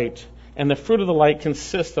light, and the fruit of the light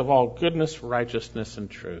consists of all goodness, righteousness, and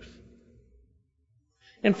truth.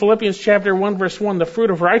 In Philippians chapter 1, verse 1, the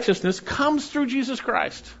fruit of righteousness comes through Jesus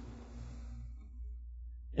Christ.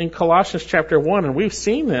 In Colossians chapter 1, and we've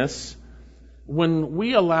seen this, when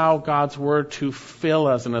we allow God's word to fill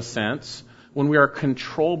us in a sense, when we are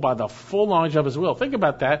controlled by the full knowledge of his will. Think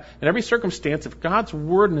about that. In every circumstance, if God's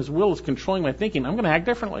word and his will is controlling my thinking, I'm going to act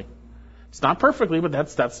differently. It's not perfectly, but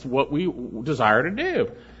that's what we desire to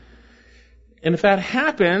do. And if that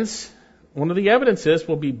happens, one of the evidences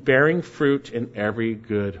will be bearing fruit in every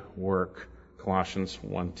good work. Colossians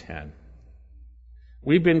 1:10.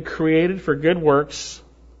 We've been created for good works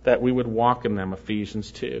that we would walk in them.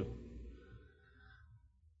 Ephesians 2.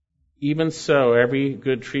 Even so, every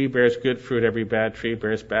good tree bears good fruit, every bad tree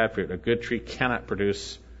bears bad fruit. A good tree cannot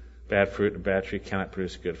produce bad fruit, a bad tree cannot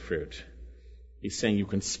produce good fruit. He's saying you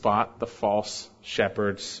can spot the false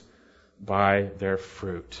shepherds by their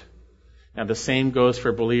fruit. Now, the same goes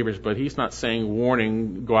for believers, but he's not saying,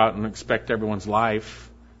 warning, go out and expect everyone's life.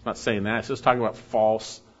 He's not saying that. He's just talking about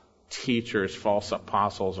false teachers, false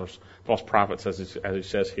apostles, or false prophets, as he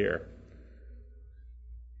says here.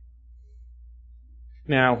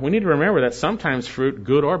 Now, we need to remember that sometimes fruit,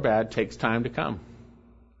 good or bad, takes time to come.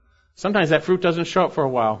 Sometimes that fruit doesn't show up for a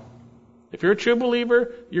while. If you're a true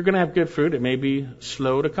believer, you're going to have good fruit. It may be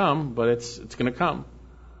slow to come, but it's going to come.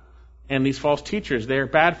 And these false teachers, their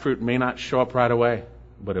bad fruit may not show up right away,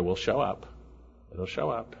 but it will show up. It'll show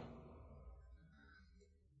up.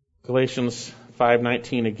 Galatians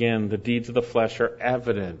 5:19 again, the deeds of the flesh are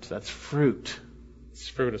evident. That's fruit. It's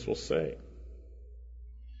fruit, as we'll say.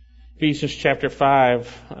 Ephesians chapter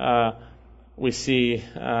 5, we see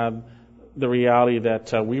the reality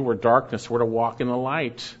that we were darkness. We're to walk in the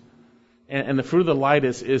light. And the fruit of the light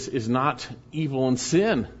is not evil and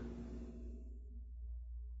sin.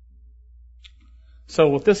 So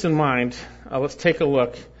with this in mind, let's take a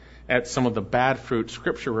look at some of the bad fruit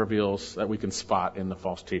Scripture reveals that we can spot in the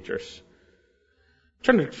false teachers.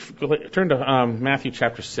 Turn to Matthew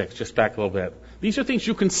chapter 6, just back a little bit. These are things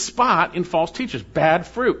you can spot in false teachers. Bad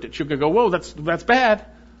fruit that you can go, whoa, that's bad.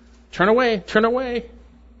 Turn away, turn away.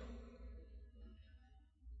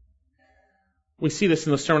 We see this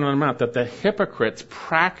in the Sermon on the Mount, that the hypocrites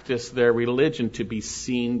practice their religion to be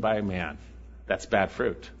seen by man. That's bad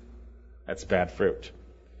fruit. That's bad fruit.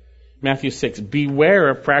 Matthew 6, beware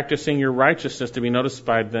of practicing your righteousness to be noticed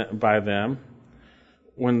by them.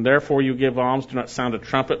 When therefore you give alms, do not sound a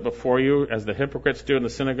trumpet before you, as the hypocrites do in the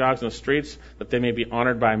synagogues and the streets, that they may be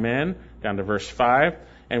honored by men. Down to verse 5.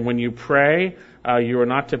 And when you pray, you are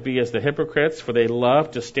not to be as the hypocrites, for they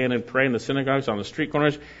love to stand and pray in the synagogues on the street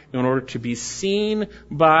corners in order to be seen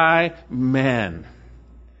by men.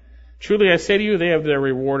 Truly I say to you, they have their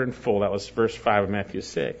reward in full. That was verse 5 of Matthew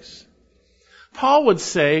 6. Paul would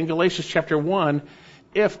say in Galatians chapter 1,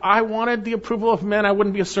 if I wanted the approval of men, I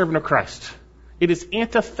wouldn't be a servant of Christ. It is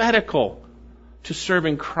antithetical to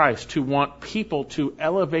serving Christ, to want people to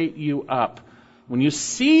elevate you up. When you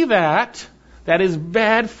see that is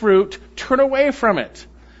bad fruit, turn away from it.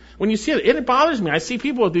 When you see it, it bothers me. I see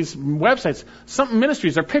people with these websites, some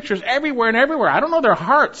ministries, their pictures everywhere and everywhere. I don't know their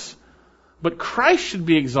hearts, but Christ should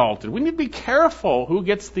be exalted. We need to be careful who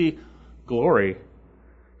gets the glory,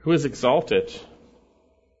 who is exalted.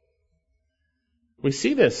 We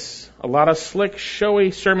see this. A lot of slick,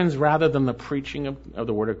 showy sermons rather than the preaching of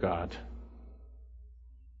the Word of God.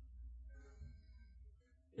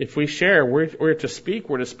 If we share, we're to speak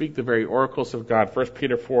the very oracles of God. 1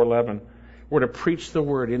 Peter 4:11. We're to preach the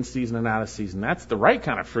Word in season and out of season. That's the right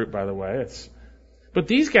kind of fruit, by the way. But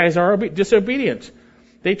these guys are disobedient.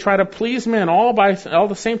 They try to please men all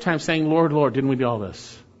the same time saying, Lord, Lord, didn't we do all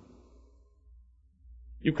this?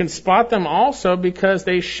 You can spot them also because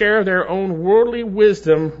they share their own worldly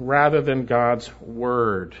wisdom rather than God's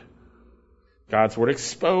Word. God's Word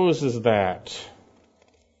exposes that.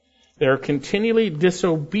 They're continually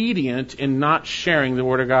disobedient in not sharing the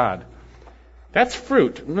Word of God. That's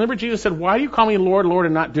fruit. Remember Jesus said, why do you call me Lord, Lord,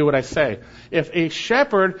 and not do what I say? If a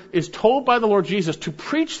shepherd is told by the Lord Jesus to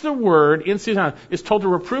preach the Word in season, is told to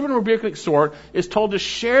reprove and rebuke and exhort, is told to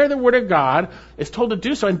share the Word of God, is told to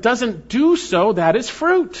do so, and doesn't do so, that is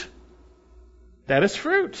fruit. That is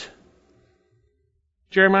fruit.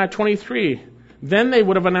 Jeremiah 23, then they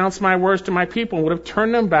would have announced my words to my people and would have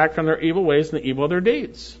turned them back from their evil ways and the evil of their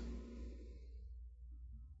deeds.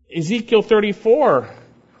 Ezekiel 34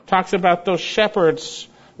 talks about those shepherds.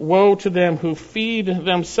 Woe to them who feed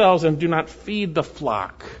themselves and do not feed the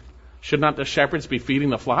flock. Should not the shepherds be feeding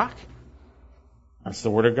the flock? That's the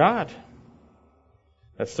Word of God.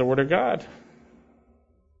 That's the Word of God.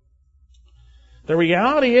 The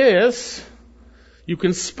reality is, you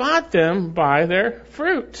can spot them by their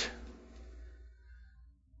fruit.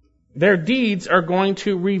 Their deeds are going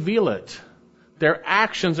to reveal it. Their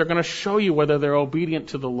actions are going to show you whether they're obedient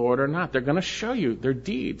to the Lord or not. They're going to show you their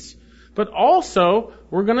deeds. But also,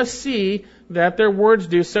 we're going to see that their words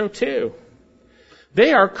do so too.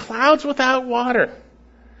 They are clouds without water.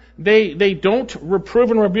 They don't reprove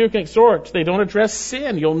and rebuke and exhort. They don't address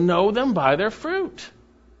sin. You'll know them by their fruit.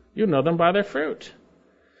 You'll know them by their fruit.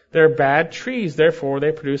 They're bad trees, therefore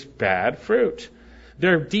they produce bad fruit.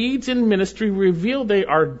 Their deeds in ministry reveal they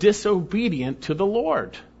are disobedient to the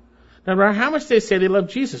Lord. No matter how much they say they love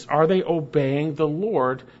Jesus, are they obeying the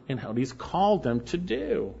Lord in what He's called them to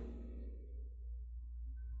do?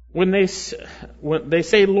 When they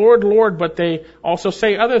say, Lord, Lord, but they also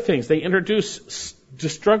say other things. They introduce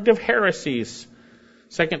destructive heresies.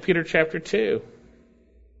 2 Peter chapter 2.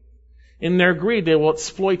 In their greed, they will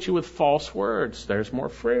exploit you with false words. There's more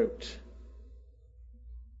fruit.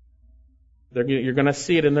 You're going to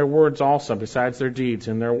see it in their words also, besides their deeds,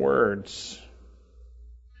 in their words.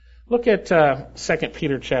 Look at 2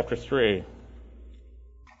 Peter chapter 3.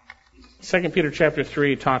 2 Peter chapter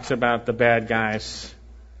 3 talks about the bad guys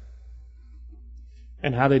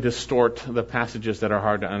and how they distort the passages that are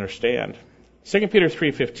hard to understand. 2 Peter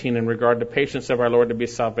 3:15, in regard to patience of our Lord to be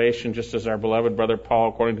salvation, just as our beloved brother Paul,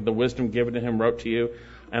 according to the wisdom given to him, wrote to you,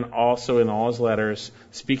 and also in all his letters,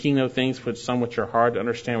 speaking of things which are hard to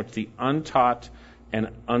understand, which the untaught and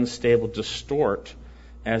unstable distort,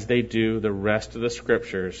 as they do the rest of the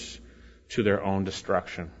Scriptures, to their own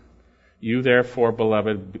destruction. You therefore,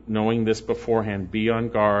 beloved, knowing this beforehand, be on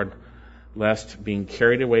guard, lest, being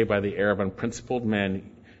carried away by the air of unprincipled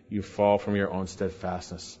men, you fall from your own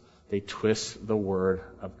steadfastness. They twist the Word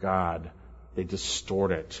of God. They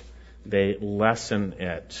distort it. They lessen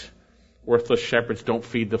it. Worthless shepherds don't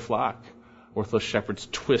feed the flock. Worthless shepherds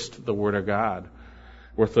twist the Word of God.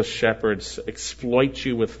 Worthless shepherds exploit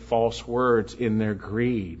you with false words in their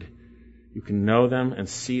greed. You can know them and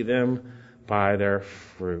see them by their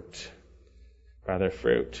fruit. By their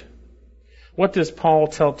fruit. What does Paul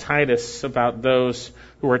tell Titus about those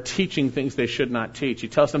who are teaching things they should not teach? He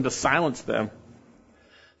tells them to silence them.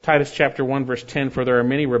 Titus chapter 1 verse 10, for there are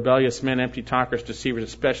many rebellious men, empty talkers, deceivers,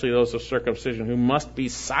 especially those of circumcision, who must be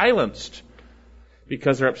silenced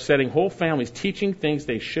because they're upsetting whole families, teaching things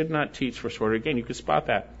they should not teach for sort of gain. You can spot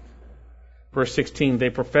that. Verse 16, they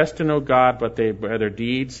profess to know God, but by their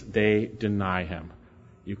deeds they deny Him.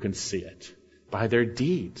 You can see it. By their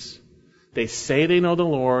deeds. They say they know the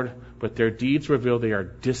Lord, but their deeds reveal they are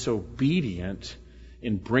disobedient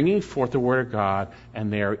in bringing forth the Word of God,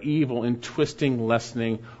 and they are evil in twisting,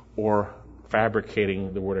 lessening, or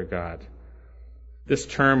fabricating the Word of God. This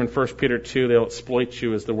term in 1 Peter 2, they'll exploit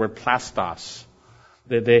you, is the word plastos.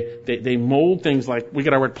 They mold things like, we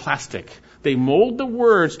get our word plastic. They mold the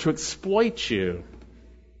words to exploit you.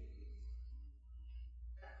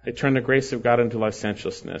 They turn the grace of God into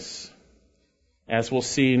licentiousness. As we'll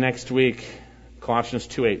see next week, Colossians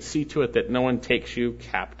 2:8, see to it that no one takes you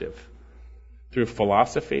captive through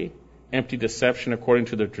philosophy, empty deception according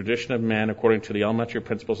to the tradition of men, according to the elementary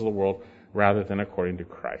principles of the world, rather than according to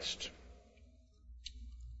Christ.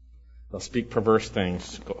 They'll speak perverse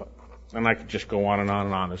things. And I could just go on and on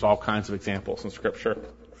and on. There's all kinds of examples in Scripture.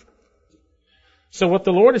 So what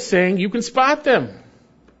the Lord is saying, you can spot them.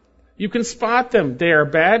 You can spot them. They are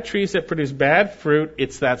bad trees that produce bad fruit.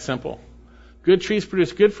 It's that simple. Good trees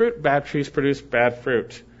produce good fruit. Bad trees produce bad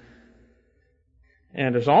fruit.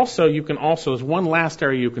 And there's one last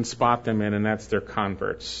area you can spot them in, and that's their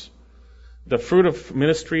converts. The fruit of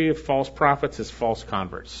ministry of false prophets is false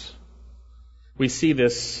converts. We see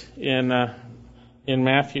this in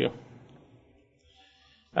Matthew.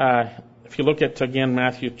 if you look at, again,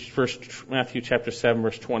 Matthew chapter 7,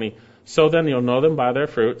 verse 20, so then you'll know them by their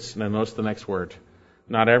fruits. And then notice the next word.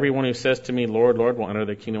 Not everyone who says to me, Lord, Lord, will enter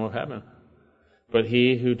the kingdom of heaven, but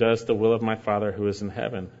he who does the will of my Father who is in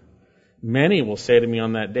heaven. Many will say to me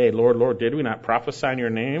on that day, Lord, Lord, did we not prophesy in your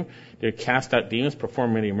name? Did we cast out demons,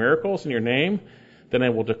 perform many miracles in your name? Then I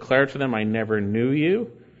will declare to them, I never knew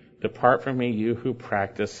you. Depart from me, you who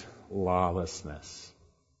practice lawlessness.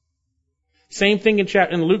 Same thing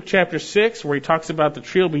in Luke chapter 6, where he talks about the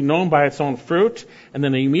tree will be known by its own fruit. And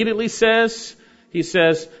then he immediately says,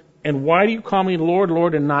 and why do you call me Lord,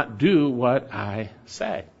 Lord, and not do what I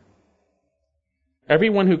say?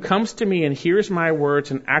 Everyone who comes to me and hears my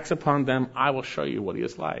words and acts upon them, I will show you what he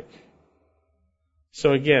is like.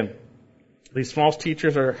 So again, these false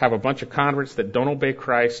teachers have a bunch of converts that don't obey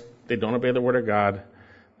Christ. They don't obey the word of God.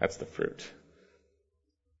 That's the fruit.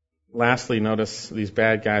 Lastly, notice these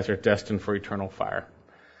bad guys are destined for eternal fire.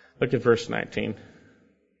 Look at verse 19.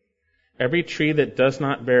 Every tree that does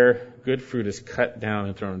not bear good fruit is cut down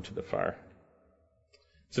and thrown into the fire.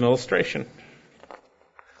 It's an illustration.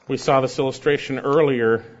 We saw this illustration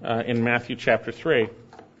earlier in Matthew chapter 3.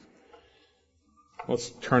 Let's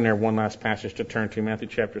turn there, one last passage to turn to, Matthew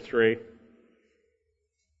chapter 3.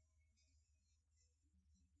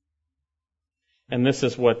 And this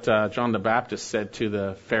is what John the Baptist said to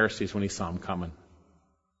the Pharisees when he saw them coming.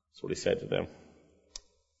 That's what he said to them.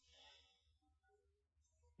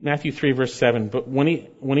 Matthew 3, verse 7. But when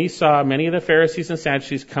he saw many of the Pharisees and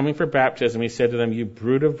Sadducees coming for baptism, he said to them, you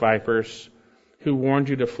brood of vipers, who warned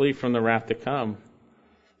you to flee from the wrath to come?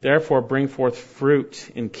 Therefore bring forth fruit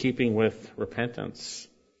in keeping with repentance.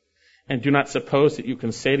 And do not suppose that you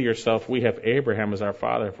can say to yourself, we have Abraham as our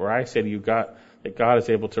father. For I say to you, that God is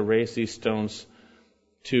able to raise these stones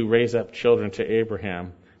to raise up children to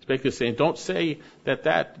Abraham. It's basically saying, don't say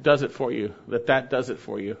that does it for you, that does it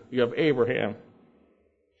for you. You have Abraham.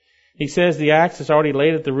 He says the axe is already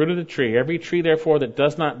laid at the root of the tree. Every tree, therefore, that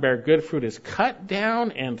does not bear good fruit is cut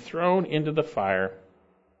down and thrown into the fire.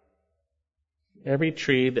 Every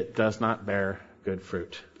tree that does not bear good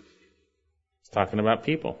fruit. It's talking about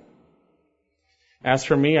people. As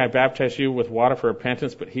for me, I baptize you with water for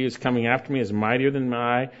repentance, but he who is coming after me is mightier than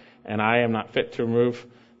I, and I am not fit to remove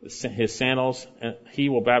his sandals. And he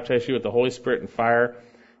will baptize you with the Holy Spirit and fire.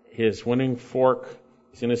 His winnowing fork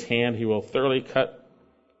is in his hand. He will thoroughly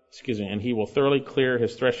clear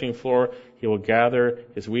his threshing floor. He will gather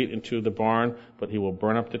his wheat into the barn, but he will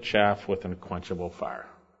burn up the chaff with an unquenchable fire.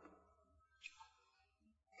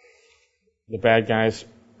 The bad guys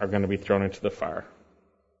are going to be thrown into the fire.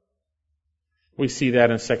 We see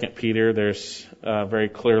that in 2 Peter. There's very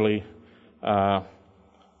clearly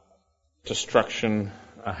destruction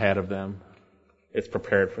ahead of them. It's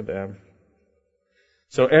prepared for them.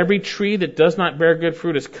 So every tree that does not bear good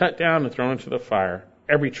fruit is cut down and thrown into the fire.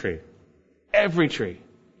 Every tree. Every tree.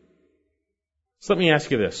 So let me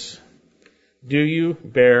ask you this. Do you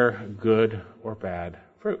bear good or bad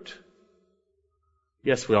fruit?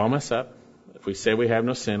 Yes, we all mess up. If we say we have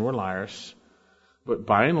no sin, we're liars. But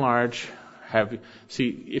by and large,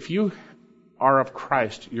 if you are of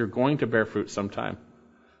Christ, you're going to bear fruit sometime.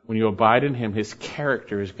 When you abide in Him, His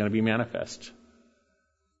character is going to be manifest.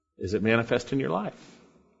 Is it manifest in your life?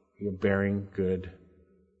 You're bearing good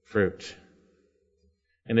fruit.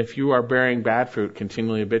 And if you are bearing bad fruit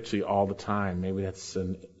continually, habitually, all the time, maybe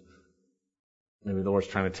the Lord's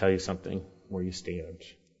trying to tell you something where you stand.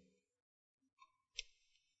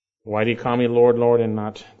 Why do you call me Lord, Lord, and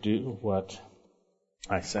not do what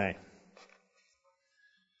I say?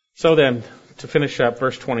 So then, to finish up,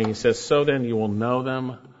 verse 20, he says, so then you will know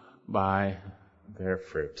them by their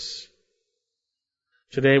fruits.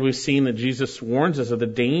 Today we've seen that Jesus warns us of the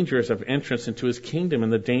dangers of entrance into His kingdom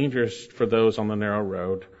and the dangers for those on the narrow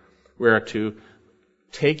road. We are to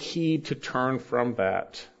take heed to turn from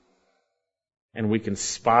that, and we can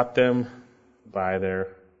spot them by their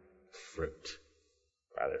fruit.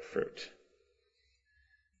 By their fruit.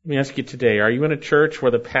 Let me ask you today, are you in a church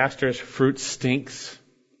where the pastor's fruit stinks?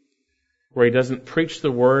 Where he doesn't preach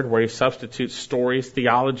the word, where he substitutes stories,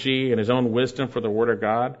 theology, and his own wisdom for the word of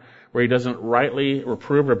God, where he doesn't rightly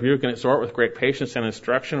reprove, rebuke, and exhort with great patience and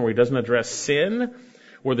instruction, where he doesn't address sin,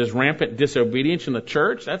 where there's rampant disobedience in the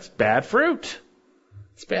church? That's bad fruit.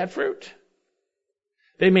 It's bad fruit.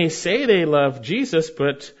 They may say they love Jesus,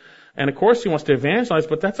 and of course he wants to evangelize,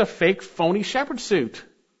 but that's a fake, phony shepherd suit.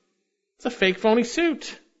 It's a fake, phony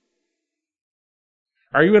suit.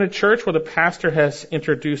 Are you in a church where the pastor has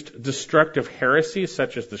introduced destructive heresies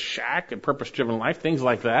such as the shack and purpose-driven life, things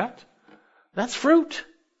like that? That's fruit.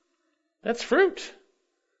 That's fruit.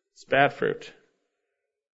 It's bad fruit.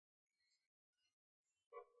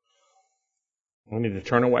 We need to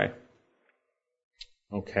turn away.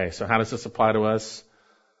 Okay, so how does this apply to us?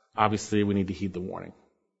 Obviously, we need to heed the warning.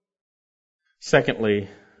 Secondly,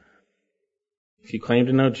 if you claim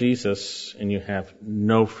to know Jesus and you have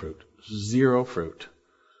no fruit, zero fruit,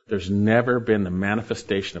 there's never been the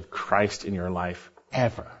manifestation of Christ in your life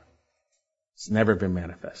ever. It's never been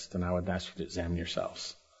manifest, and I would ask you to examine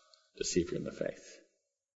yourselves to see if you're in the faith.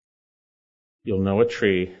 You'll know a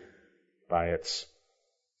tree by its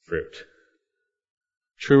fruit.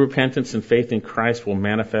 True repentance and faith in Christ will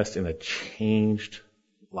manifest in a changed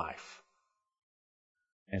life.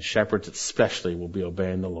 And shepherds especially will be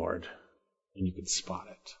obeying the Lord. And you can spot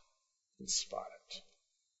it. You can spot it.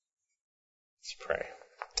 Let's pray.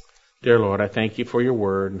 Dear Lord, I thank you for your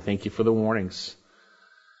word and thank you for the warnings.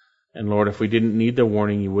 And Lord, if we didn't need the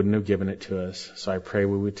warning, you wouldn't have given it to us. So I pray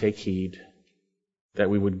we would take heed, that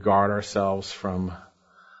we would guard ourselves from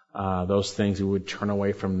those things. We would turn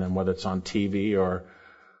away from them, whether it's on TV or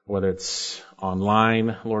whether it's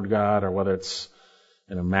online, Lord God, or whether it's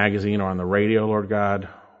in a magazine or on the radio, Lord God,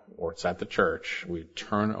 or it's at the church. We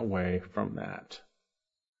turn away from that.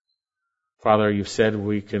 Father, you've said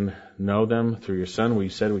we can know them through your Son. We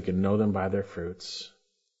said we can know them by their fruits.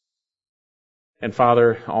 And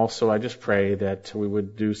Father, also I just pray that we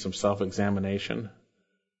would do some self-examination,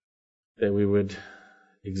 that we would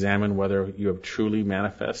examine whether you have truly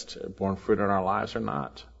borne fruit in our lives or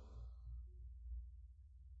not.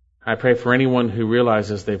 I pray for anyone who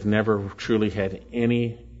realizes they've never truly had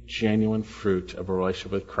any genuine fruit of a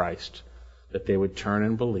relationship with Christ, that they would turn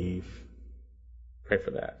and believe. Pray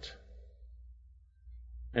for that.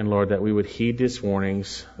 And Lord, that we would heed these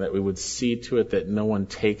warnings, that we would see to it that no one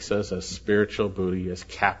takes us as spiritual booty, as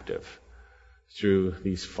captive through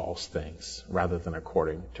these false things, rather than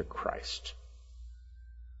according to Christ.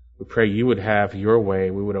 We pray you would have your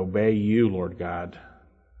way, we would obey you, Lord God,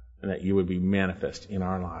 and that you would be manifest in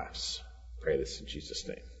our lives. Pray this in Jesus'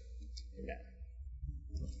 name. Amen.